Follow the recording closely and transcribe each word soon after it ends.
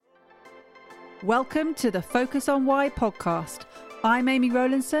Welcome to the Focus on Why podcast. I'm Amy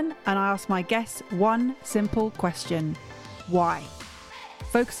Rowlandson and I ask my guests one simple question. Why?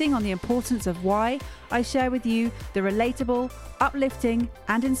 Focusing on the importance of why, I share with you the relatable, uplifting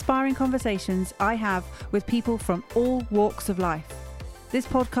and inspiring conversations I have with people from all walks of life. This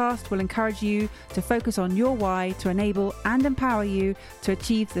podcast will encourage you to focus on your why to enable and empower you to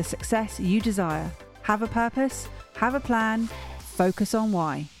achieve the success you desire. Have a purpose, have a plan, focus on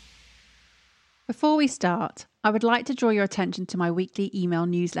why. Before we start, I would like to draw your attention to my weekly email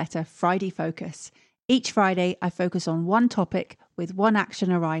newsletter, Friday Focus. Each Friday, I focus on one topic with one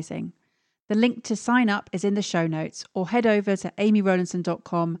action arising. The link to sign up is in the show notes, or head over to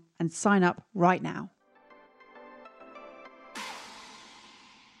amyrowlandson.com and sign up right now.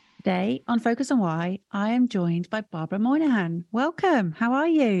 Today on Focus on Why, I am joined by Barbara Moynihan. Welcome. How are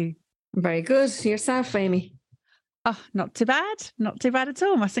you? Very good. Yourself, Amy? Oh, not too bad. Not too bad at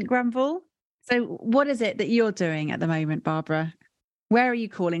all. Mustn't grumble. So what is it that you're doing at the moment, Barbara? Where are you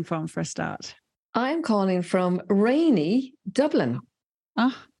calling from for a start? I'm calling from rainy Dublin.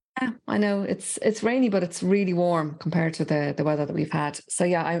 Oh, yeah, I know it's rainy, but it's really warm compared to the weather that we've had. So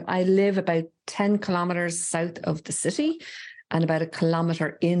yeah, I live about 10 kilometers south of the city and about 1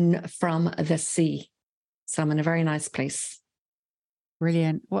 kilometer in from the sea. So I'm in a very nice place.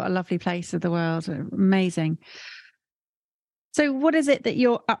 Brilliant. What a lovely place of the world. Amazing. So what is it that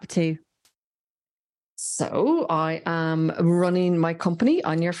you're up to? So I am running my company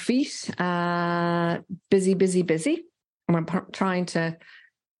On Your Feet, busy. And I'm trying to,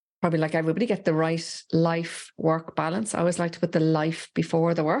 probably like everybody, get the right life-work balance. I always like to put the life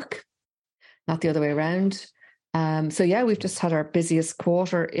before the work, not the other way around. So yeah, we've just had our busiest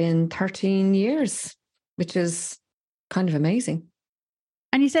quarter in 13 years, which is kind of amazing.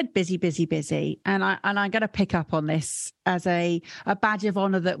 And you said busy. And I'm going to pick up on this as a badge of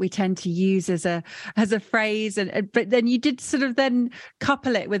honor that we tend to use as a phrase. But then you did sort of then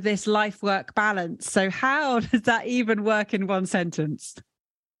couple it with this life-work balance. So how does that even work in one sentence?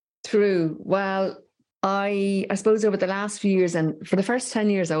 True. Well, I suppose over the last few years, and for the first 10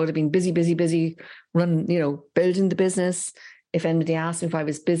 years, I would have been busy, building the business. If anybody asked me if I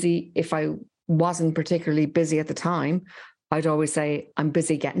was busy, if I wasn't particularly busy at the time, I'd always say, I'm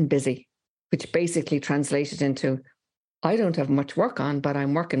busy getting busy, which basically translated into, I don't have much work on, but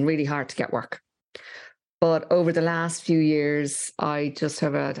I'm working really hard to get work. But over the last few years, I just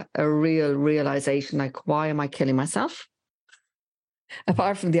have a real realization, like, why am I killing myself?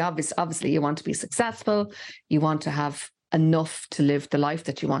 Apart from the obvious, obviously, you want to be successful. You want to have enough to live the life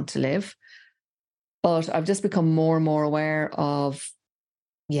that you want to live. But I've just become more and more aware of,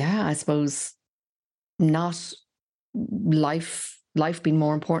 I suppose, not life being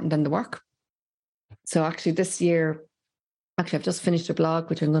more important than the work. So actually this year, I've just finished a blog,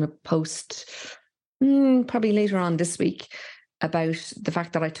 which I'm going to post probably later on this week, about the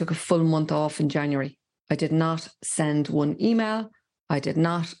fact that I took a full month off in January. I did not send one email. I did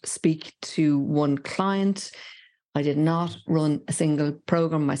not speak to one client. I did not run a single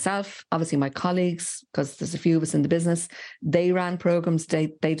program myself. Obviously my colleagues, because there's a few of us in the business, they ran programs. They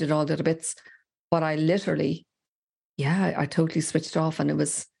did all the other bits. But I literally, I totally switched off, and it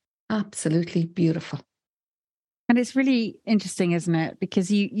was absolutely beautiful. And it's really interesting, isn't it?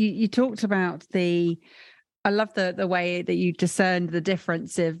 Because you talked about I love the way that you discerned the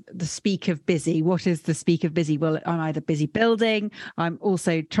difference of the speak of busy. What is the speak of busy? Well, I'm either busy building, I'm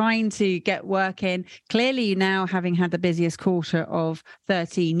also trying to get work in. Clearly now, having had the busiest quarter of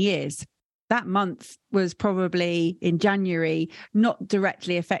 13 years, that month was probably in January, not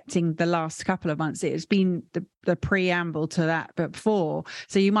directly affecting the last couple of months. It's been the preamble to that, but before.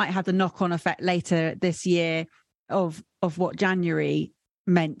 So you might have the knock-on effect later this year of what January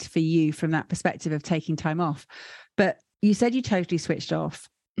meant for you from that perspective of taking time off. But you said you totally switched off.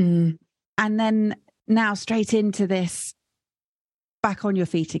 And then now straight into this, back on your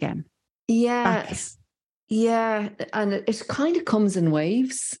feet again. Yes. Yeah. And it kind of comes in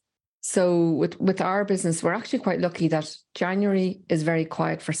waves. So with our business, we're actually quite lucky that January is very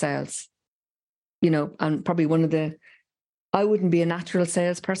quiet for sales, and probably I wouldn't be a natural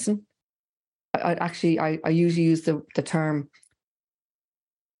salesperson. I usually use the term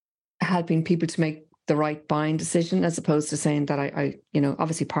helping people to make the right buying decision, as opposed to saying that I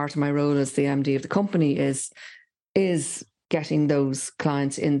obviously part of my role as the MD of the company is getting those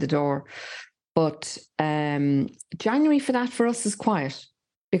clients in the door. But January for us is quiet.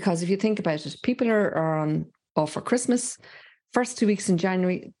 Because if you think about it, people are off for Christmas. First 2 weeks in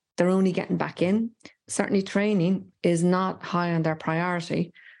January, they're only getting back in. Certainly training is not high on their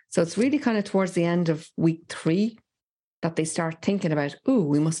priority. So it's really kind of towards the end of week 3 that they start thinking about,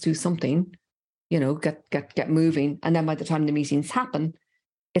 we must do something get moving. And then by the time the meetings happen,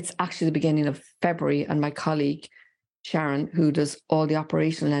 it's actually the beginning of February. And my colleague, Sharon, who does all the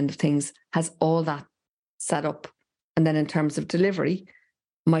operational end of things, has all that set up. And then in terms of delivery,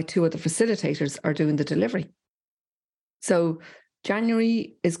 my two other facilitators are doing the delivery. So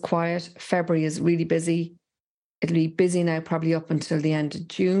January is quiet. February is really busy. It'll be busy now, probably up until the end of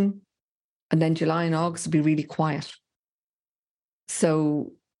June. And then July and August will be really quiet.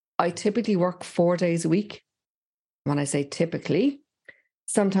 So I typically work 4 days a week. When I say typically,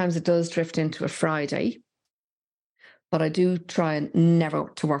 sometimes it does drift into a Friday, but I do try and never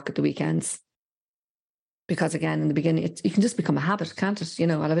to work at the weekends. Because again, in the beginning, you can just become a habit, can't it?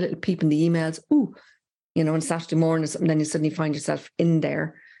 I'll have a little peep in the emails. On Saturday morning or something, then you suddenly find yourself in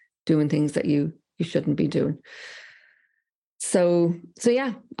there doing things that you shouldn't be doing. So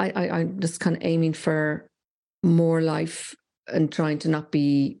yeah, I'm just kind of aiming for more life and trying to not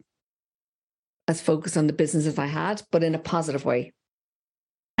be as focused on the business as I had, but in a positive way.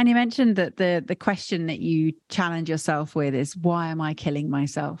 And you mentioned that the question that you challenge yourself with is, why am I killing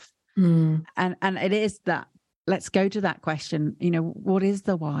myself? And it is that. Let's go to that question. What is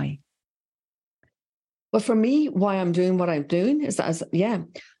the why? Well, for me, why I'm doing what I'm doing is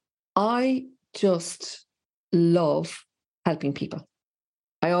that, I just love helping people.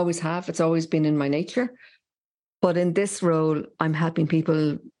 I always have. It's always been in my nature. But in this role, I'm helping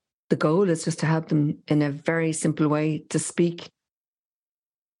people. The goal is just to help them in a very simple way to speak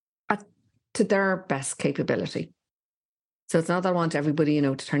to their best capability. So it's not that I want everybody,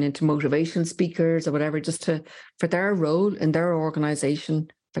 to turn into motivation speakers or whatever, just for their role in their organization,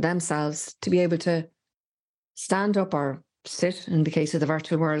 for themselves, to be able to stand up or sit, in the case of the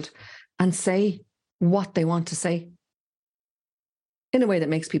virtual world, and say what they want to say in a way that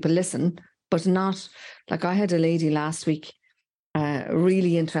makes people listen, but not like I had a lady last week, a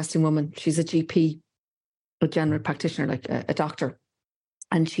really interesting woman. She's a GP, a general practitioner, like a doctor,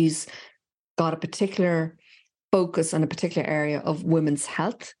 and she's got a particular focus on a particular area of women's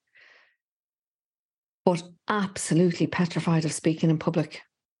health, but absolutely petrified of speaking in public.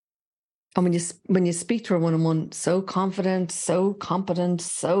 And when you speak to her one-on-one, so confident, so competent,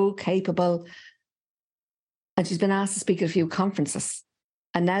 so capable, and she's been asked to speak at a few conferences.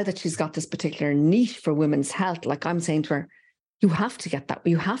 And now that she's got this particular niche for women's health, like I'm saying to her, you have to get that.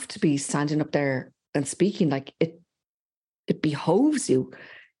 You have to be standing up there and speaking like it behoves you.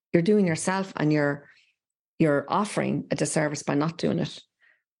 You're doing yourself and you're offering a disservice by not doing it.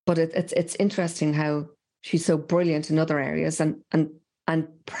 But it's interesting how she's so brilliant in other areas and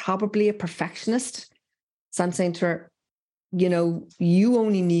probably a perfectionist. So I'm saying to her, you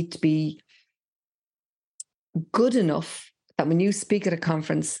only need to be good enough that when you speak at a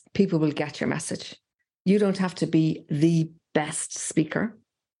conference, people will get your message. You don't have to be the best speaker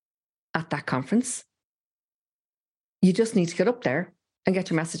at that conference. You just need to get up there and get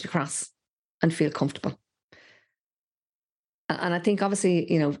your message across and feel comfortable. And I think obviously,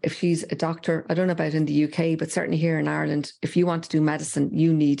 if she's a doctor, I don't know about in the UK, but certainly here in Ireland, if you want to do medicine,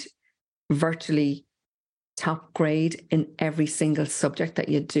 you need virtually top grade in every single subject that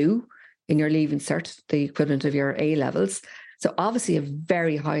you do in your Leaving Cert, the equivalent of your A levels. So obviously a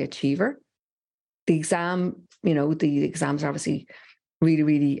very high achiever. The exams are obviously really,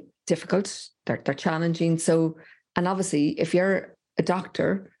 really difficult. They're challenging. So, and obviously if you're a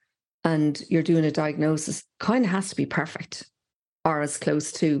doctor and you're doing a diagnosis, kind of has to be perfect or as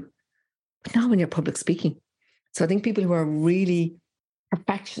close to, but not when you're public speaking. So I think people who are really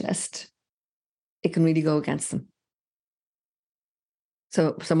perfectionist, it can really go against them.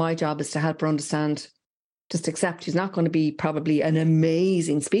 So my job is to help her understand, just accept she's not going to be probably an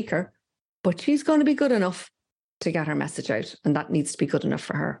amazing speaker, but she's going to be good enough to get her message out. And that needs to be good enough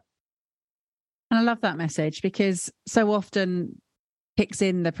for her. And I love that message, because so often kicks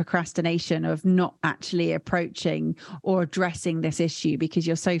in the procrastination of not actually approaching or addressing this issue because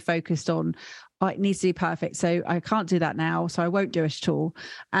you're so focused on, oh, it needs to be perfect. So I can't do that now. So I won't do it at all.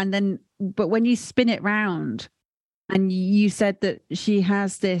 And then, but when you spin it round, and you said that she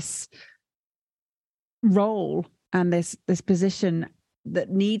has this role and this position that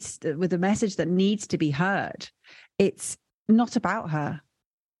needs, with a message that needs to be heard. It's not about her.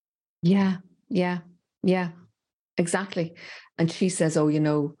 Yeah, exactly. And she says,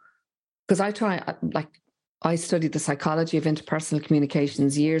 because I studied the psychology of interpersonal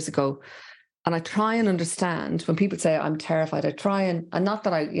communications years ago. And I try and understand when people say I'm terrified, I try and not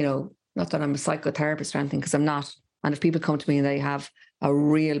that not that I'm a psychotherapist or anything, because I'm not. And if people come to me and they have a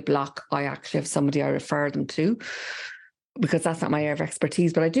real block, I actually have somebody I refer them to, because that's not my area of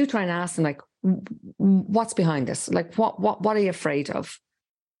expertise. But I do try and ask them, like, what's behind this? Like, what are you afraid of?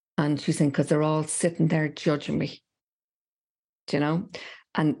 And she's saying, because they're all sitting there judging me, you know,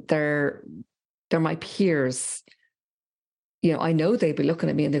 and they're my peers. You know, I know they'd be looking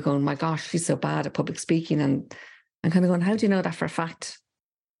at me and they're going, my gosh, she's so bad at public speaking. And I'm kind of going, how do you know that for a fact?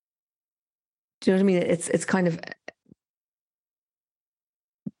 Do you know what I mean? It's kind of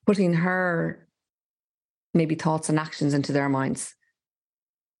putting her maybe thoughts and actions into their minds,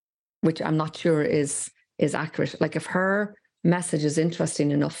 which I'm not sure is accurate. Like if her message is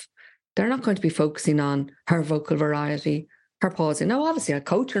interesting enough, they're not going to be focusing on her vocal variety, her pausing. Now, obviously, I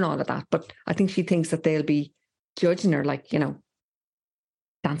coach her and all of that, but I think she thinks that they'll be judging her like, you know,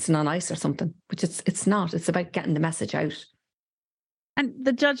 dancing on ice or something, which it's not. It's about getting the message out. And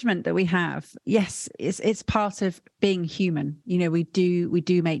the judgment that we have, yes, it's part of being human. You know, we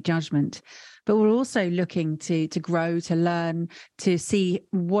do make judgment, but we're also looking to grow, to learn, to see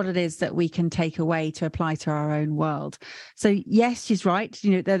what it is that we can take away to apply to our own world. So yes, she's right.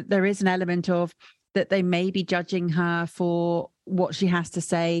 You know, there is an element of that they may be judging her for what she has to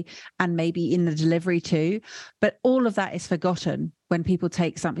say and maybe in the delivery too. But all of that is forgotten when people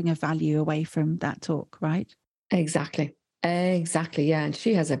take something of value away from that talk, right? Exactly. Yeah. And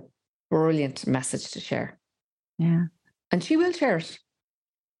she has a brilliant message to share. Yeah. And she will share it.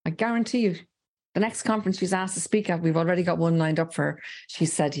 I guarantee you. The next conference she's asked to speak at, we've already got one lined up for her. She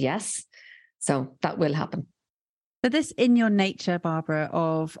said yes. So that will happen. But this in your nature, Barbara,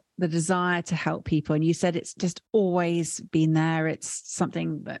 of the desire to help people, and you said it's just always been there. It's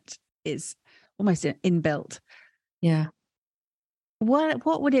something that is almost inbuilt. Yeah.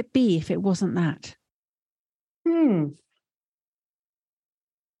 What would it be if it wasn't that?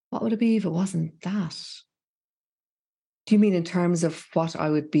 What would it be if it wasn't that? Do you mean in terms of what I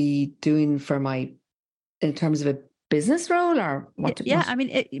would be doing in terms of a business role or what? Yeah, I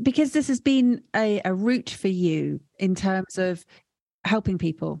mean, because this has been a route for you in terms of helping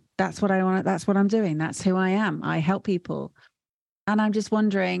people. That's what I want. That's what I'm doing. That's who I am. I help people. And I'm just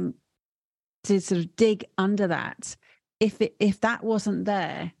wondering to sort of dig under that. If that wasn't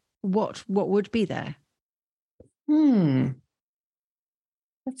there, what would be there?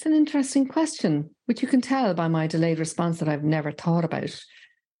 That's an interesting question, which you can tell by my delayed response that I've never thought about.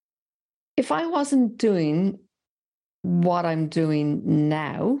 If I wasn't doing what I'm doing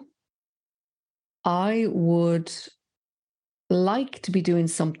now, I would like to be doing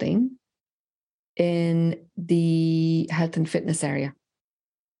something in the health and fitness area.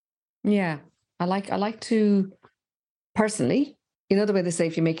 Yeah, I like to personally, you know, the way they say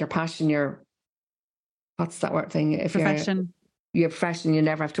if you make your passion your, what's that word thing? If Profession. Your profession, you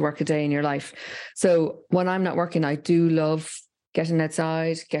never have to work a day in your life. So when I'm not working, I do love getting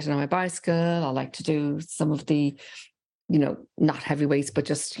outside, getting on my bicycle. I like to do some of the, you know, not heavy weights, but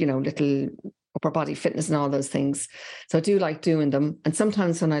just, you know, little upper body fitness and all those things. So I do like doing them. And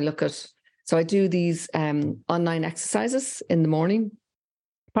sometimes when I look at, so I do these online exercises in the morning,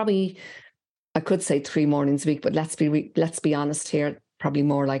 probably I could say 3 mornings a week, but let's be honest here, probably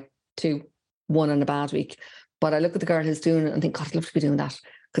more like 2, 1 on a bad week. But I look at the girl who's doing it and think, God, I'd love to be doing that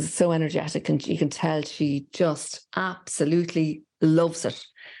because it's so energetic and you can tell she just absolutely loves it.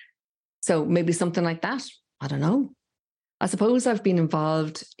 So maybe something like that. I don't know. I suppose I've been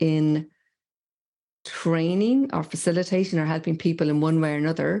involved in training or facilitating or helping people in one way or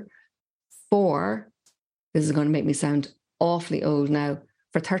another this is going to make me sound awfully old now,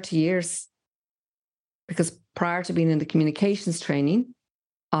 for 30 years. Because prior to being in the communications training,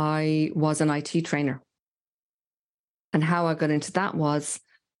 I was an IT trainer. And how I got into that was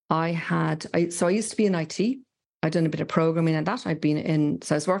I used to be in IT. I'd done a bit of programming and that.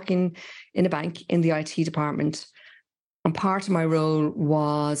 So I was working in a bank in the IT department. And part of my role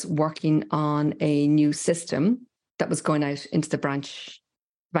was working on a new system that was going out into the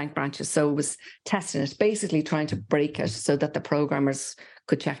bank branches. So it was testing it, basically trying to break it so that the programmers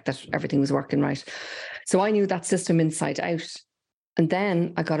could check that everything was working right. So I knew that system inside out. And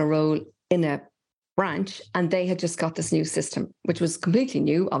then I got a role in a branch and they had just got this new system, which was completely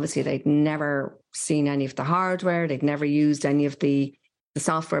new. Obviously, they'd never seen any of the hardware. They'd never used any of the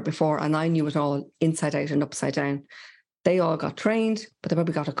software before. And I knew it all inside out and upside down. They all got trained, but they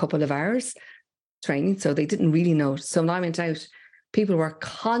probably got a couple of hours training. So they didn't really know. So when I went out, people were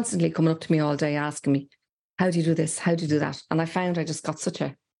constantly coming up to me all day asking me, how do you do this? How do you do that? And I found I just got such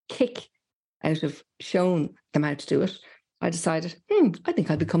a kick out of showing them how to do it. I decided, I think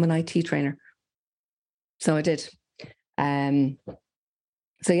I'll become an IT trainer. So I did. So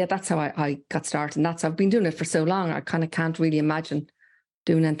yeah, that's how I got started. And I've been doing it for so long. I kind of can't really imagine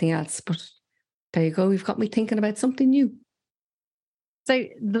doing anything else. But there you go. You've got me thinking about something new. So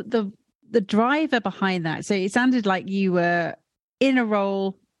the driver behind that. So it sounded like you were in a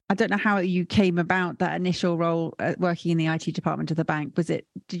role I don't know how you came about that initial role working in the IT department of the bank. Did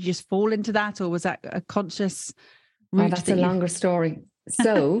you just fall into that, or was that a conscious route? Oh, that's a longer story.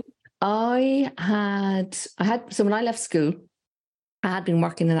 So so when I left school, I had been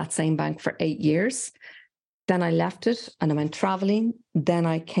working in that same bank for 8 years. Then I left it and I went traveling. Then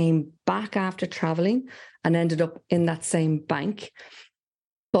I came back after traveling and ended up in that same bank.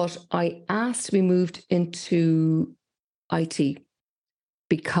 But I asked to be moved into IT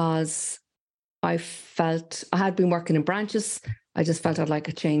because I felt I had been working in branches. I just felt I'd like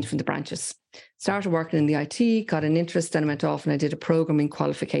a change from the branches. Started working in the IT, got an interest, then I went off and I did a programming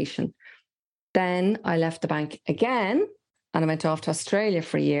qualification. Then I left the bank again and I went off to Australia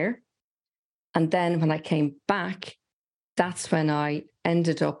for a year. And then when I came back, that's when I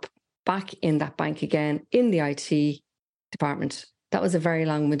ended up back in that bank again in the IT department. That was a very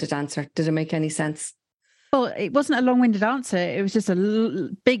long-winded answer. Did it make any sense? Well, it wasn't a long-winded answer. It was just a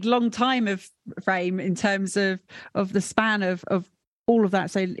big, long time of frame in terms of the span of all of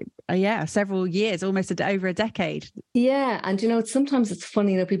that. So, several years, almost over a decade. Yeah. And, sometimes it's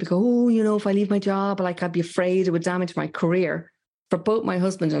funny, people go, oh, if I leave my job, I'd be afraid it would damage my career. For both my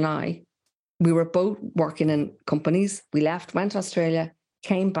husband and I, we were both working in companies. We left, went to Australia,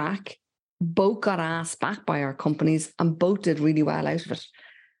 came back, both got asked back by our companies and both did really well out of it.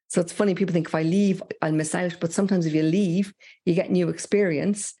 So it's funny, people think if I leave, I'll miss out. But sometimes if you leave, you get new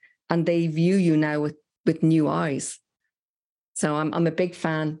experience and they view you now with new eyes. So I'm a big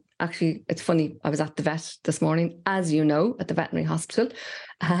fan. Actually, it's funny. I was at the vet this morning, as you know, at the veterinary hospital.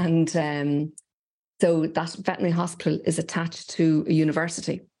 And so that veterinary hospital is attached to a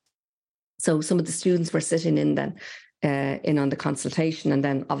university. So some of the students were sitting in then in on the consultation. And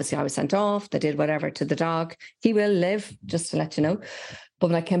then obviously I was sent off. They did whatever to the dog. He will live, just to let you know. But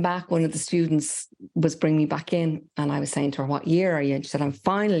when I came back, one of the students was bringing me back in and I was saying to her, what year are you? And she said, I'm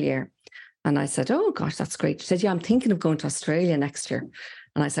final year. And I said, oh gosh, that's great. She said, yeah, I'm thinking of going to Australia next year.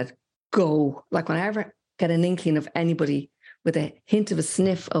 And I said, go. Like when I ever get an inkling of anybody with a hint of a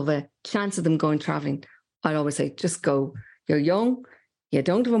sniff of a chance of them going traveling, I'd always say, just go. You're young. You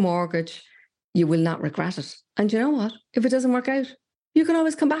don't have a mortgage. You will not regret it. And you know what? If it doesn't work out, you can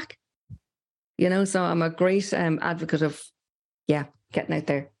always come back. So I'm a great advocate of, getting out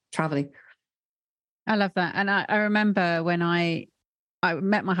there, traveling. I love that. And I remember when I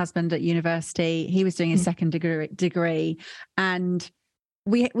met my husband at university, he was doing his second degree. And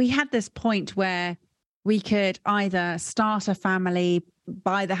we had this point where we could either start a family,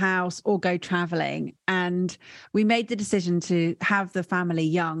 buy the house, or go traveling. And we made the decision to have the family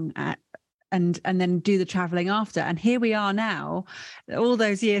young and then do the traveling after. And here we are now, all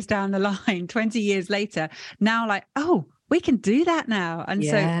those years down the line, 20 years later, now we can do that now. And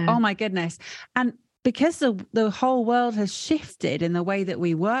so, oh my goodness. And because the whole world has shifted in the way that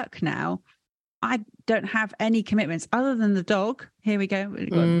we work now, I don't have any commitments other than the dog. Here we go. We've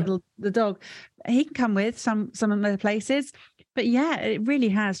got the dog. He can come with some of the places. But yeah, it really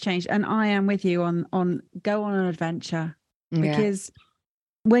has changed. And I am with you on go on an adventure. Because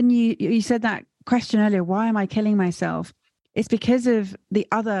when you said that question earlier, why am I killing myself? It's because of the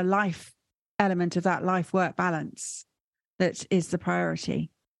other life element of that life-work balance that is the priority.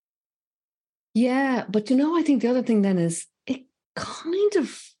 Yeah, but I think the other thing then is it kind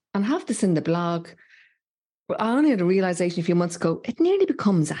of, and I have this in the blog, I only had a realization a few months ago, it nearly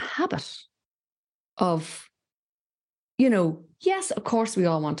becomes a habit of, yes, of course we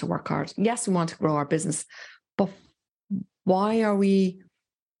all want to work hard. Yes, we want to grow our business, but why are we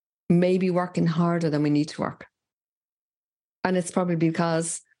maybe working harder than we need to work? And it's probably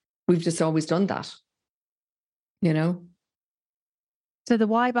because we've just always done that, So the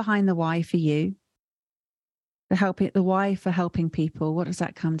why behind the why for you, the why for helping people, what does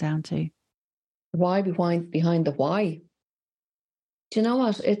that come down to? Why behind the why? Do you know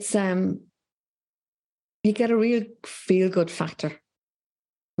what? It's you get a real feel-good factor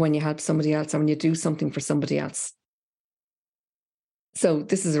when you help somebody else or when you do something for somebody else. So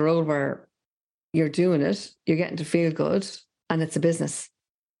this is a role where you're doing it, you're getting to feel good, and it's a business.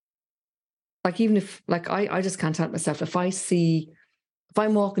 Even if, I just can't help myself. If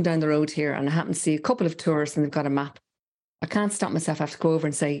I'm walking down the road here and I happen to see a couple of tourists and they've got a map, I can't stop myself. I have to go over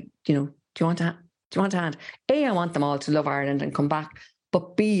and say, do you want a hand? A, I want them all to love Ireland and come back.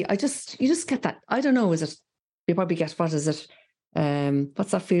 But B, you just get that. I don't know, you probably get, what is it?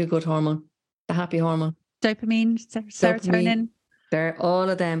 What's that feel good hormone? The happy hormone? Dopamine, serotonin. They're all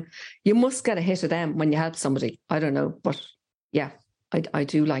of them. You must get a hit of them when you help somebody. I don't know, but yeah, I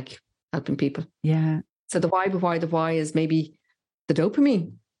do like helping people. Yeah. So the why is maybe the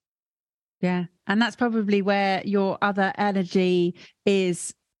dopamine. Yeah. And that's probably where your other energy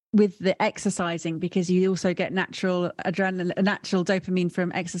is with the exercising, because you also get natural adrenaline, natural dopamine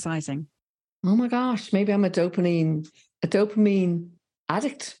from exercising. Oh my gosh, maybe I'm a dopamine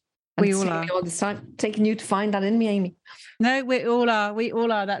addict. And We it's all taking are. me all this time, taking you to find that in me, Amy. No, we all are. We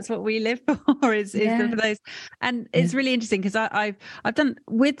all are. That's what we live for. Is Yeah. for those, and it's really interesting because I've done,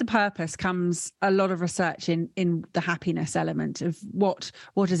 with the purpose comes a lot of research in the happiness element of what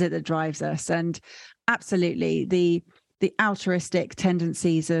is it that drives us, and absolutely the altruistic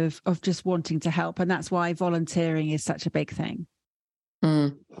tendencies of just wanting to help, and that's why volunteering is such a big thing.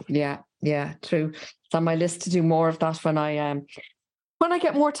 Yeah, true. It's on my list to do more of that when I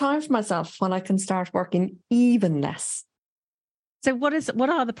get more time for myself, when I can start working even less. So what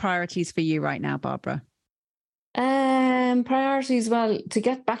are the priorities for you right now, Barbara? Priorities, well, to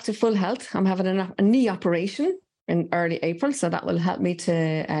get back to full health. I'm having a knee operation in early April, so that will help me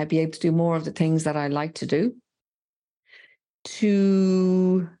to be able to do more of the things that I like to do.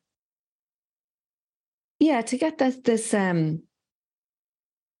 To get this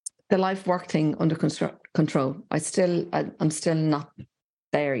the life work thing under control. I'm still not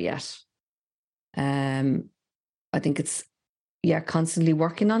there yet. I think it's constantly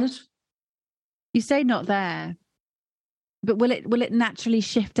working on it. You say not there, but will it naturally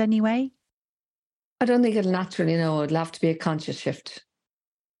shift anyway? I don't think it'll naturally. No, it'll have to be a conscious shift.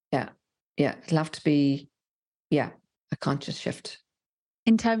 Yeah, it'll have to be a conscious shift.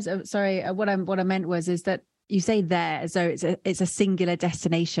 In terms of, sorry, what I meant is that you say there as though it's a singular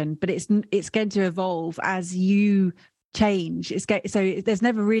destination, but it's going to evolve as you change. So there's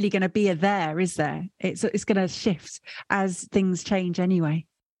never really going to be a there, is there? It's going to shift as things change anyway.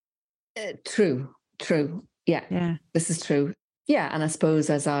 True. Yeah. This is true. Yeah, and I suppose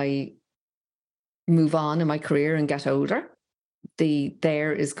as I move on in my career and get older, the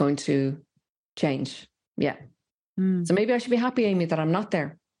there is going to change. Yeah. So maybe I should be happy, Amy, that I'm not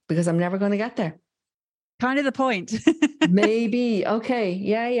there, because I'm never going to get there. Kind of the point. Maybe. Okay.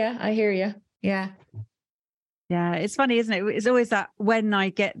 Yeah. I hear you. Yeah. Yeah. It's funny, isn't it? It's always that when I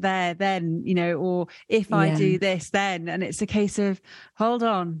get there, then, or if I do this, then, and it's a case of, hold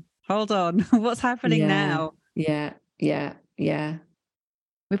on. What's happening now? Yeah.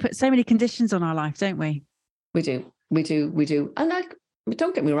 We put so many conditions on our life, don't we? We do. And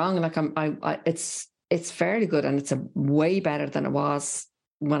don't get me wrong. It's fairly good, and it's a way better than it was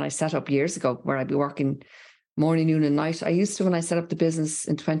when I set up years ago, where I'd be working morning, noon, and night. When I set up the business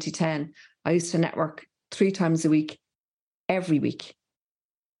in 2010, I used to network 3 times a week, every week,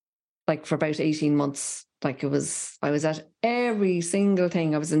 like for about 18 months. Like I was at every single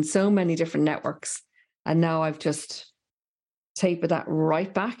thing. I was in so many different networks, and now I've just tapered that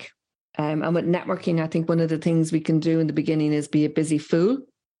right back. And with networking, I think one of the things we can do in the beginning is be a busy fool.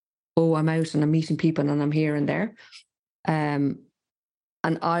 Oh, I'm out and I'm meeting people and I'm here and there. And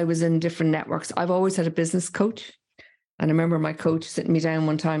I was in different networks. I've always had a business coach. And I remember my coach sitting me down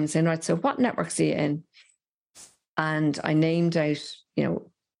one time and saying, right, so what networks are you in? And I named out,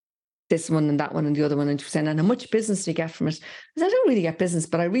 this one and that one and the other one. And she was saying, and how much business do you get from it? I said, I don't really get business,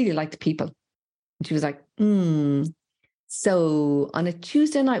 but I really like the people. And she was like, so on a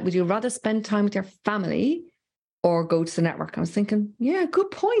Tuesday night, would you rather spend time with your family or go to the network? I was thinking, yeah,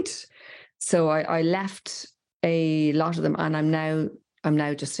 good point. So I left a lot of them, and I'm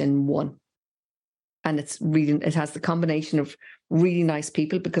now just in one. And it has the combination of really nice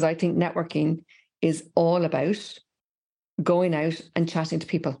people, because I think networking is all about going out and chatting to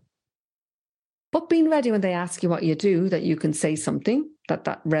people, but being ready when they ask you what you do, that you can say something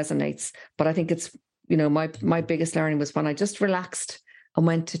that resonates. But I think it's, my biggest learning was when I just relaxed and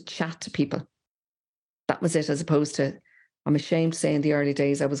went to chat to people. That was it, as opposed to, I'm ashamed to say, in the early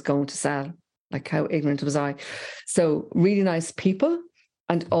days I was going to sell. Like, how ignorant was I? So really nice people,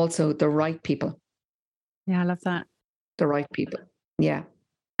 and also the right people. Yeah, I love that. The right people. Yeah.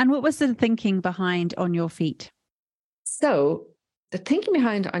 And what was the thinking behind On Your Feet? So the thinking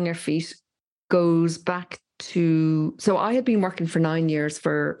behind On Your Feet goes back to, so I had been working for 9 years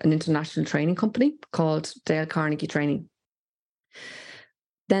for an international training company called Dale Carnegie Training.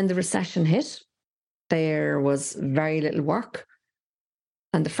 Then the recession hit. There was very little work.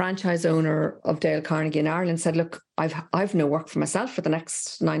 And the franchise owner of Dale Carnegie in Ireland said, look, I've no work for myself for the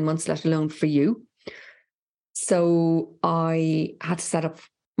next 9 months, let alone for you. So I had to set up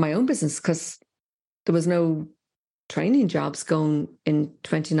my own business, because there was no training jobs going in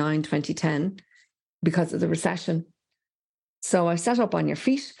 2010 because of the recession. So I set up On Your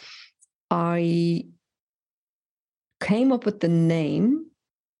Feet. I came up with the name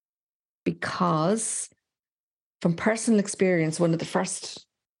because, from personal experience, one of the first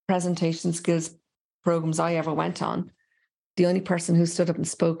presentation skills programs I ever went on, the only person who stood up and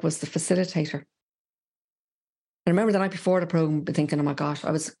spoke was the facilitator. I remember the night before the program thinking, oh my gosh, I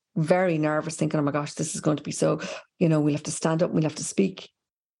was very nervous thinking, oh my gosh, this is going to be so, we'll have to stand up, we'll have to speak.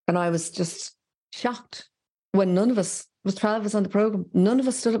 And I was just shocked when none of us, was 12 of us on the program, none of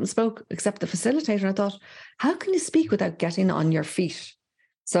us stood up and spoke except the facilitator. I thought, how can you speak without getting on your feet?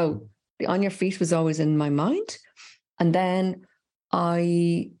 So the on your feet was always in my mind. And then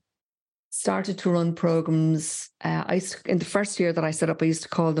I started to run programs. In the first year that I set up, I used to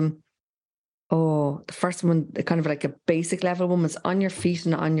call them, the first one, kind of like a basic level one, was on your feet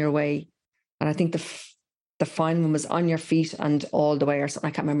and on your way. And I think the final one was on your feet and all the way, or something.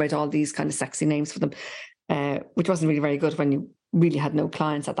 I can't remember. I had all these kind of sexy names for them, which wasn't really very good when you really had no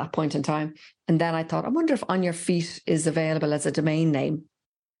clients at that point in time. And then I thought, I wonder if on your feet is available as a domain name,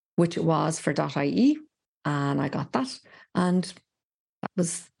 which it was for .ie. And I got that. And that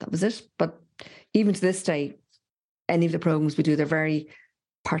was it. But even to this day, any of the programs we do, they're very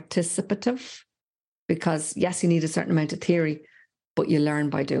participative, because yes, you need a certain amount of theory, but you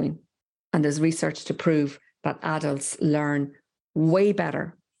learn by doing. And there's research to prove that adults learn way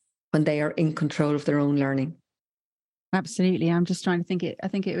better when they are in control of their own learning. Absolutely. I'm just trying to think I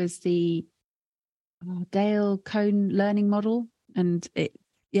think it was the Dale Cohn learning model. And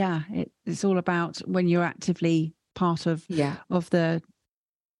it's all about when you're actively part of the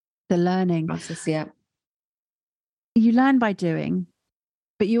learning process. Yeah. You learn by doing,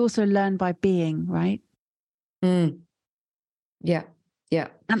 but you also learn by being, right? Yeah. Yeah.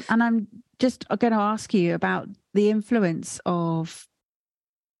 And I'm just going to ask you about the influence of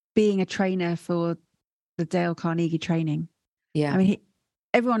being a trainer for the Dale Carnegie training. Yeah. I mean,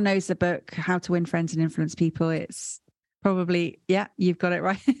 everyone knows the book, How to Win Friends and Influence People. It's probably, you've got it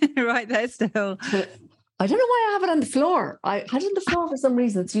right, right there still. I don't know why I have it on the floor. I had it on the floor for some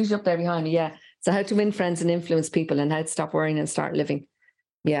reason. It's usually up there behind me. Yeah. So How to Win Friends and Influence People, and How to Stop Worrying and Start Living.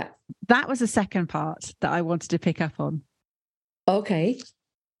 Yeah. That was the second part that I wanted to pick up on. Okay.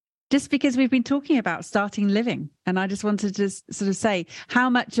 Just because we've been talking about starting living, and I just wanted to sort of say how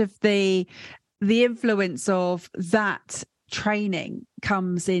much of the influence of that training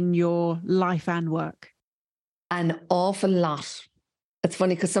comes in your life and work. An awful lot. It's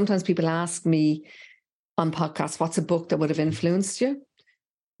funny because sometimes people ask me on podcasts, what's a book that would have influenced you?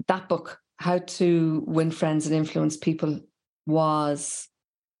 That book, How to Win Friends and Influence People, I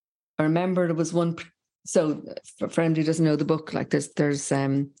remember there was one. So for anybody who doesn't know the book, like there's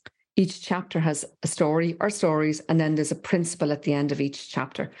each chapter has a story or stories, and then there's a principle at the end of each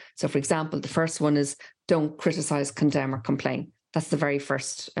chapter. So for example, the first one is don't criticize, condemn, or complain. That's the very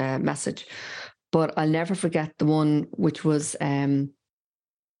first message. But I'll never forget the one which was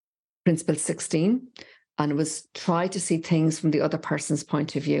Principle 16, and it was try to see things from the other person's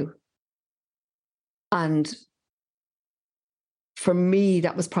point of view. And for me,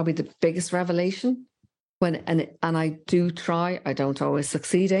 that was probably the biggest revelation. And I do try. I don't always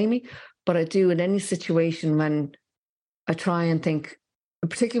succeed, Amy, but I do in any situation when I try and think,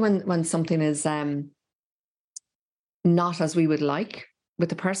 particularly when something is not as we would like with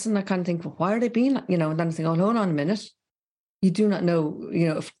the person, I kind of think, well, why are they being like, and then I think, oh, hold on a minute. You do not know,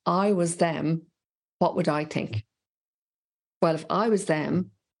 if I was them, what would I think? Well, if I was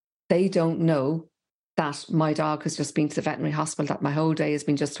them, they don't know that my dog has just been to the veterinary hospital, that my whole day has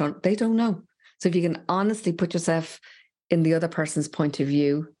been just thrown. They don't know. So if you can honestly put yourself in the other person's point of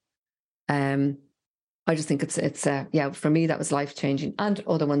view, I just think it's for me, that was life-changing, and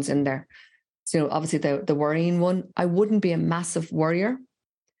other ones in there. So, obviously the worrying one, I wouldn't be a massive worrier,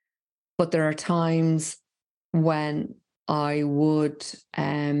 but there are times when I would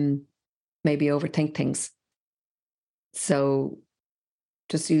maybe overthink things. So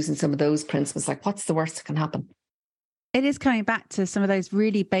just using some of those principles, like what's the worst that can happen? It is coming back to some of those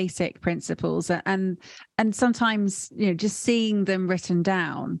really basic principles, and sometimes, just seeing them written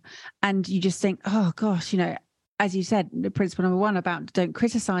down, and you just think, oh gosh, as you said, the principle number 1 about don't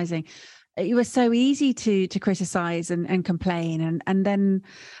criticizing. It was so easy to criticize and complain, and then,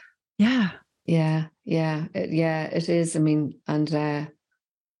 it is. I mean, and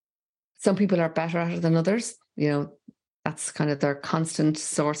some people are better at it than others. That's kind of their constant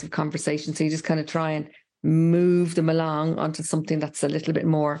source of conversation. So you just kind of try and move them along onto something that's a little bit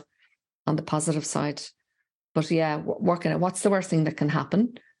more on the positive side. But working at what's the worst thing that can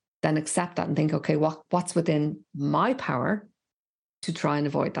happen, then accept that and think, okay, what's within my power to try and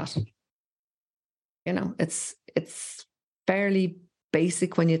avoid that? It's fairly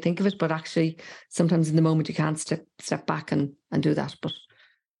basic when you think of it, but actually sometimes in the moment you can't step back and do that.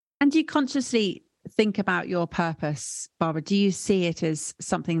 And do you consciously think about your purpose, Barbara? Do you see it as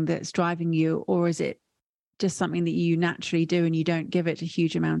something that's driving you, or is it just something that you naturally do and you don't give it a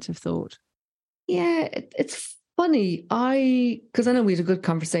huge amount of thought? Yeah, it's funny. Because I know we had a good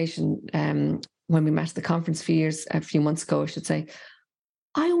conversation when we met at the conference a few months ago, I should say.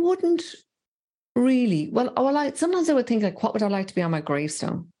 I wouldn't really. Well, sometimes I would think like, what would I like to be on my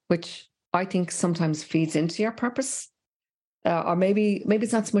gravestone? Which I think sometimes feeds into your purpose, or maybe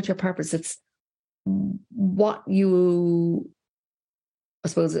it's not so much your purpose. It's what you, I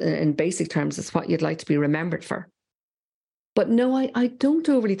suppose, in basic terms, it's what you'd like to be remembered for. But no, I don't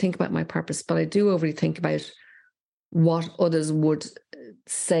overly think about my purpose, but I do overly think about what others would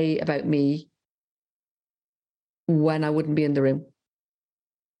say about me when I wouldn't be in the room,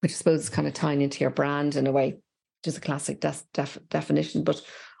 which I suppose is kind of tying into your brand in a way, which is a classic definition. But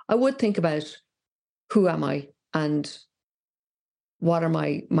I would think about who am I and what are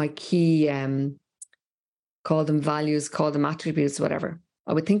my key, call them values, call them attributes, whatever.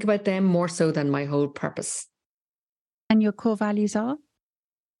 I would think about them more so than my whole purpose. And your core values are?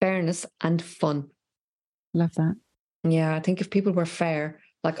 Fairness and fun. Love that. Yeah, I think if people were fair,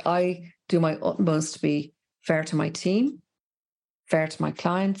 like I do my utmost to be fair to my team, fair to my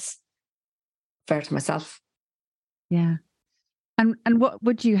clients, fair to myself. Yeah. And what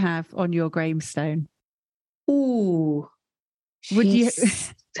would you have on your gravestone? Ooh, would you?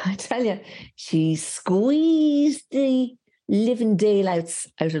 I tell you, she squeezed the living daylights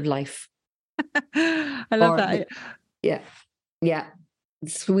out of life. I love that. Yeah.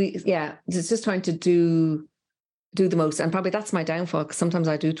 Sweet. Yeah. It's just trying to do the most. And probably that's my downfall, because sometimes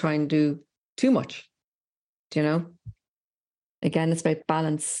I do try and do too much. Do you know? Again, it's about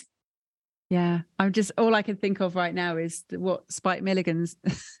balance. Yeah. All I can think of right now is what Spike Milligan's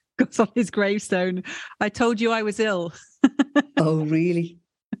got on his gravestone. I told you I was ill. Oh, really?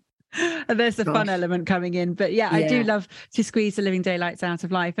 And there's the fun element coming in. But yeah, I do love to squeeze the living daylights out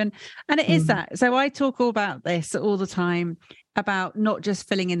of life. And it is that. So I talk all about this all the time, about not just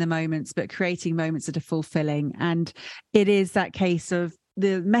filling in the moments, but creating moments that are fulfilling. And it is that case of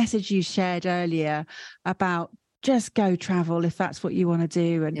the message you shared earlier about just go travel if that's what you want to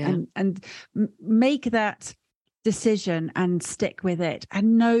do, and make that decision and stick with it,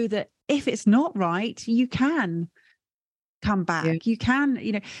 and know that if it's not right, you can come back. You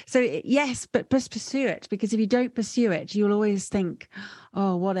can, so yes, but just pursue it, because if you don't pursue it, you'll always think,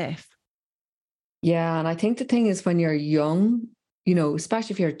 oh, what if? Yeah. And I think the thing is, when you're young,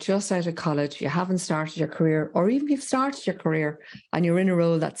 especially if you're just out of college, you haven't started your career, or even if you've started your career and you're in a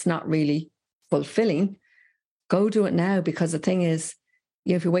role that's not really fulfilling, go do it now. Because the thing is,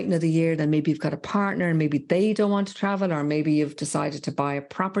 if you wait another year, then maybe you've got a partner and maybe they don't want to travel, or maybe you've decided to buy a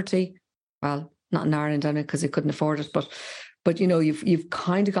property. Well, not in Ireland, I know, because they couldn't afford it, but you've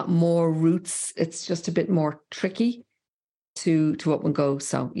kind of got more roots. It's just a bit more tricky to up and go.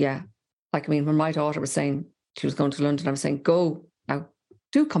 So yeah, like, I mean, when my daughter was saying she was going to London, I was saying, go now,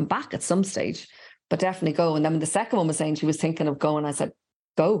 do come back at some stage, but definitely go. And then when the second one was saying she was thinking of going, I said,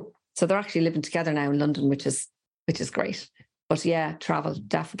 go. So they're actually living together now in London, which is great. But yeah, travel,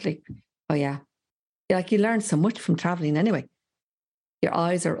 definitely. Oh yeah. Like, you learn so much from traveling anyway. Your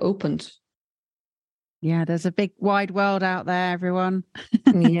eyes are opened. Yeah, there's a big wide world out there, everyone.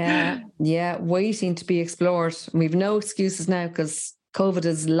 Yeah, waiting to be explored. We've no excuses now, because COVID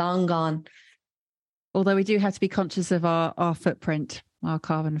is long gone. Although we do have to be conscious of our footprint, our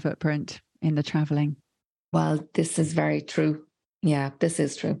carbon footprint in the traveling. Well, this is very true. Yeah, this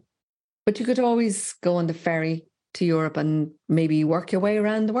is true. But you could always go on the ferry to Europe and maybe work your way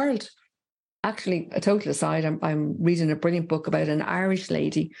around the world. Actually, a total aside, I'm reading a brilliant book about an Irish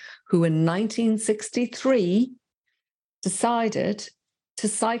lady who in 1963 decided to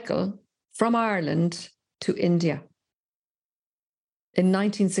cycle from Ireland to India. In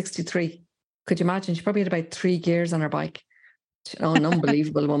 1963. Could you imagine? She probably had about 3 gears on her bike. An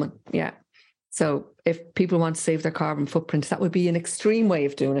unbelievable woman. Yeah. So if people want to save their carbon footprint, that would be an extreme way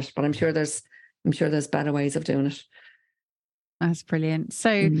of doing it. But I'm sure there's better ways of doing it. That's brilliant.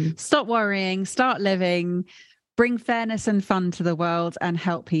 So stop worrying, start living, bring fairness and fun to the world, and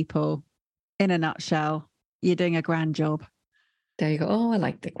help people. In a nutshell, you're doing a grand job. There you go. Oh, I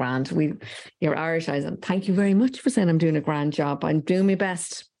like the grand. You're Irish, and thank you very much for saying I'm doing a grand job. I'm doing my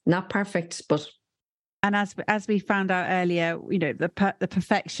best. Not perfect, but. And as we found out earlier, the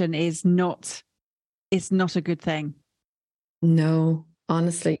perfection is not a good thing. No,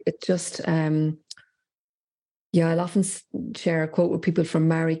 honestly, it just. I'll often share a quote with people from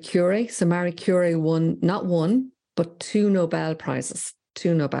Marie Curie. So Marie Curie won not one, but 2 Nobel Prizes.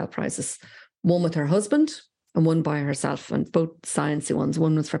 2 Nobel Prizes. One with her husband and one by herself, and both sciencey ones.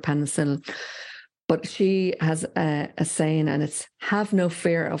 One was for penicillin. But she has a saying, and it's, have no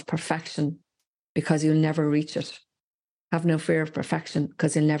fear of perfection, because you'll never reach it. Have no fear of perfection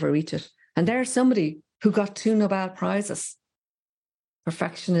because you'll never reach it. And there's somebody who got 2 Nobel Prizes.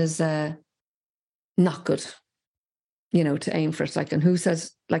 Perfection is not good, to aim for it. Like, and who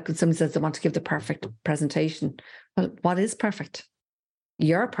says, like when somebody says they want to give the perfect presentation, well, what is perfect?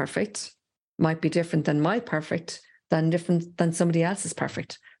 Your perfect might be different than my perfect, different than somebody else's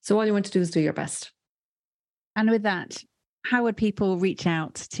perfect. So all you want to do is do your best. And with that, how would people reach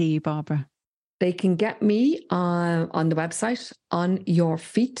out to you, Barbara? They can get me on the website,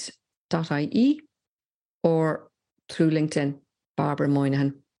 onyourfeet.ie, or through LinkedIn, Barbara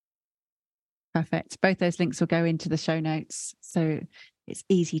Moynihan. Perfect. Both those links will go into the show notes, so it's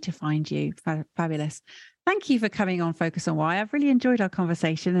easy to find you. Fabulous. Thank you for coming on Focus on Why. I've really enjoyed our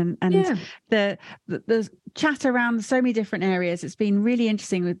conversation and the chat around so many different areas. It's been really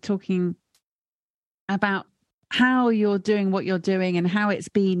interesting with talking about how you're doing what you're doing and how it's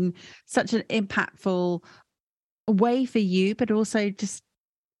been such an impactful way for you, but also just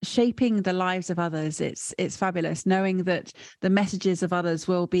shaping the lives of others. It's fabulous. Knowing that the messages of others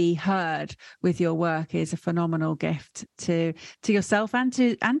will be heard with your work is a phenomenal gift to yourself and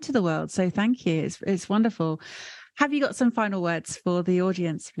to the world. So thank you. It's wonderful. Have you got some final words for the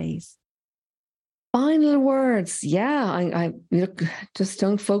audience, please? Final words. Yeah, I look, just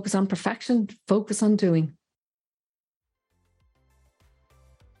don't focus on perfection, focus on doing.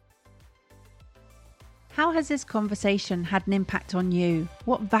 How has this conversation had an impact on you?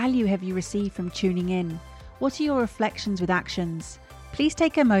 What value have you received from tuning in? What are your reflections with actions? Please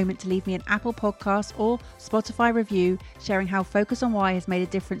take a moment to leave me an Apple Podcast or Spotify review sharing how Focus on Why has made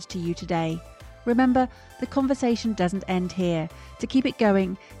a difference to you today. Remember, the conversation doesn't end here. To keep it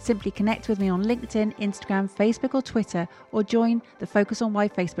going, simply connect with me on LinkedIn, Instagram, Facebook or Twitter, or join the Focus on Why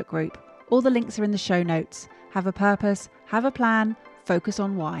Facebook group. All the links are in the show notes. Have a purpose, have a plan, focus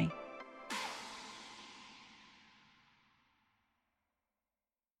on why.